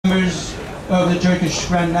of the Turkish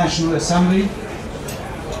Grand National Assembly,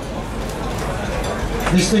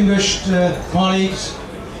 distinguished colleagues,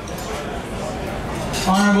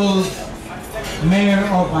 Honorable Mayor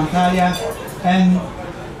of Antalya and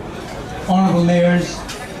Honorable Mayors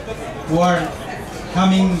who are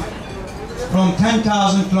coming from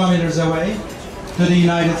 10,000 kilometers away to the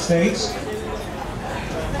United States,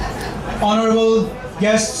 honorable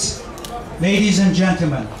guests, ladies and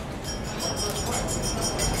gentlemen.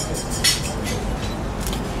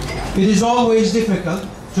 It is always difficult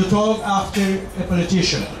to talk after a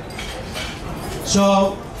politician.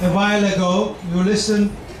 So a while ago, you listened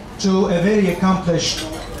to a very accomplished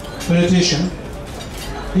politician.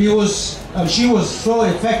 She was so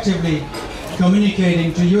effectively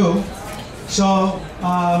communicating to you. So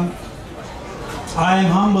I am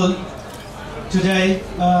humbled today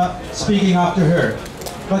speaking after her.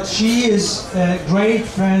 But she is a great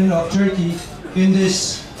friend of Turkey in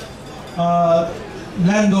this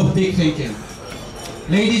land of big thinking.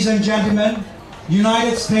 Ladies and gentlemen,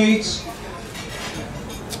 United States,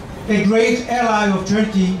 a great ally of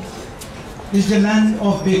Turkey, is the land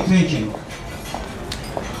of big thinking.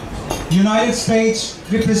 United States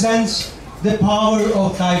represents the power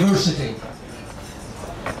of diversity.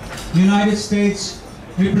 United States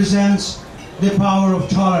represents the power of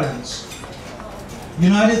tolerance.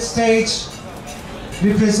 United States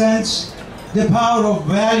represents the power of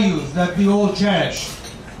values that we all cherish.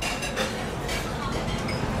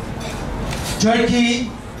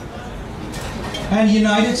 Turkey and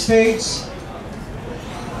United States,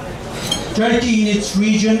 Turkey in its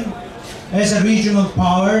region as a regional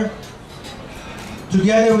power,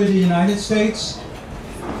 together with the United States,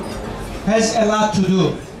 has a lot to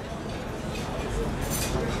do.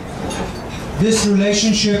 This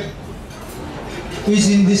relationship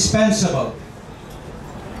is indispensable.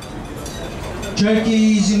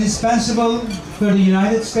 Turkey is indispensable for the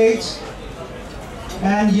United States,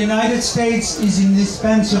 and the United States is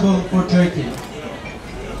indispensable for Turkey.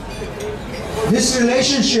 This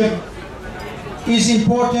relationship is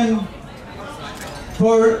important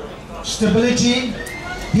for stability,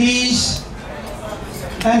 peace,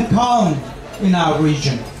 and calm in our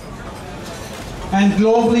region. And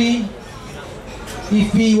globally,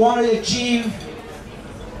 if we want to achieve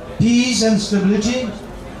peace and stability,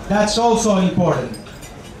 that's also important.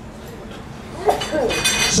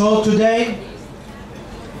 So today,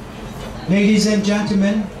 ladies and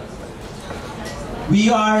gentlemen, we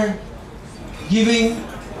are giving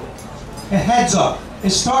a heads up, a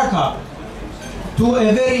start up to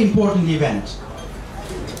a very important event.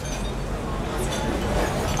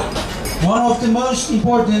 One of the most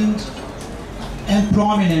important and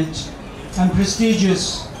prominent and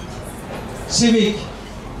prestigious civic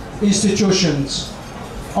institutions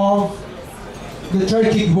of the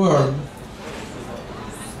Turkic world.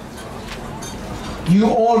 You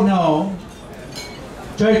all know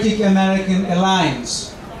Turkic-American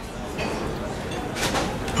Alliance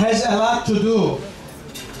has a lot to do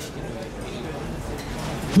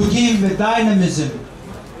to give a dynamism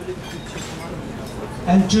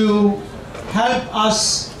and to help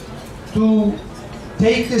us to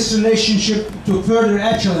take this relationship to further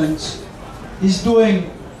excellence, is doing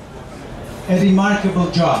a remarkable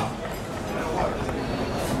job.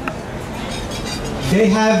 They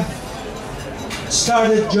have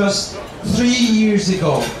started just 3 years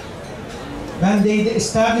ago when they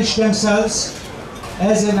established themselves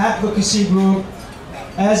as an advocacy group,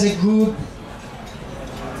 as a group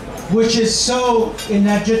which is so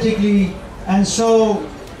energetically and so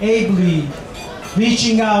ably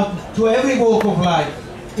reaching out to every walk of life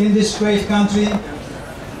in this great country.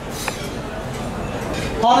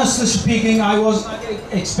 Honestly speaking, I was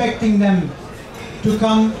expecting them to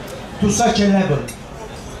come to such a level.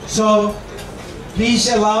 So please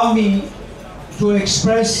allow me to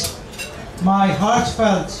express my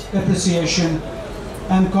heartfelt appreciation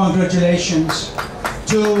and congratulations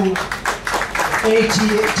to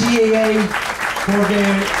TAA for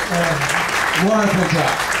their wonderful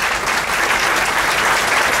job.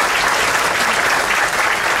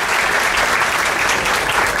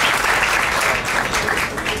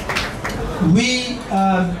 We,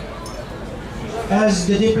 as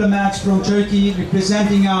the diplomats from Turkey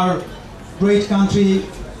representing our great country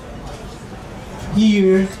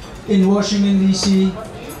here in Washington, D.C.,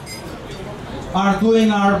 are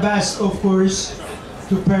doing our best, of course,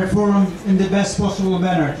 to perform in the best possible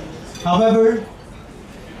manner. However,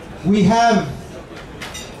 we have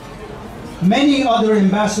many other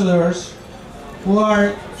ambassadors who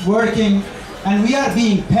are working, and we are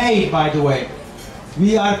being paid, by the way.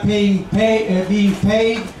 We are being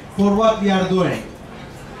paid for what we are doing.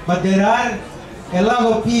 but there are a lot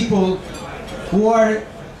of people who are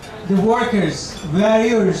the workers,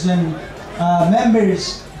 warriors, and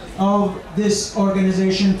members of this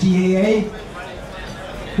organization, TAA,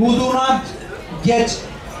 who do not get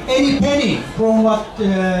any penny from what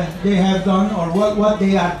they have done or what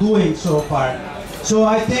they are doing so far. So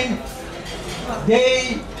I think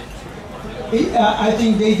they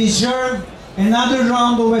deserve another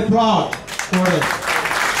round of applause for it.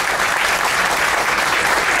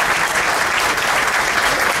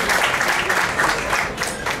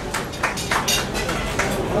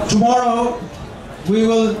 Tomorrow we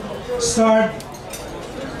will start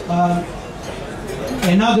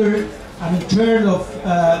another, third of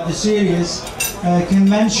the series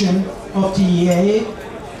convention of TEA,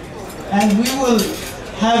 and we will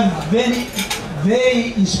have very,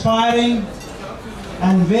 very inspiring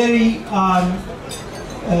and very,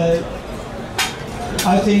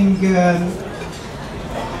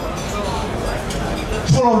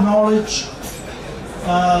 full of knowledge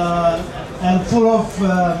and full of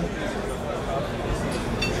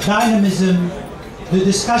dynamism, the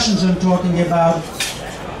discussions I'm talking about.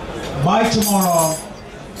 By tomorrow,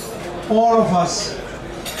 all of us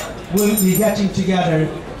will be getting together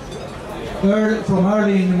from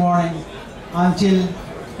early in the morning until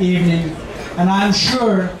evening, and I'm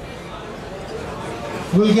sure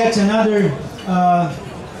we'll get another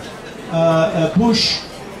push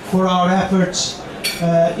for our efforts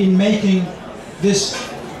in making this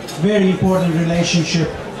very important relationship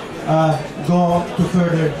go to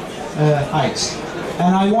further heights.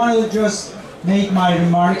 And I want to just make my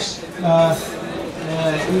remarks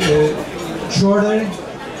shorter,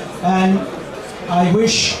 and I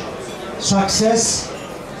wish success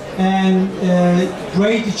and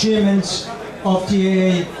great achievements of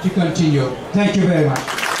TAA to continue. Thank you very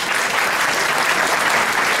much.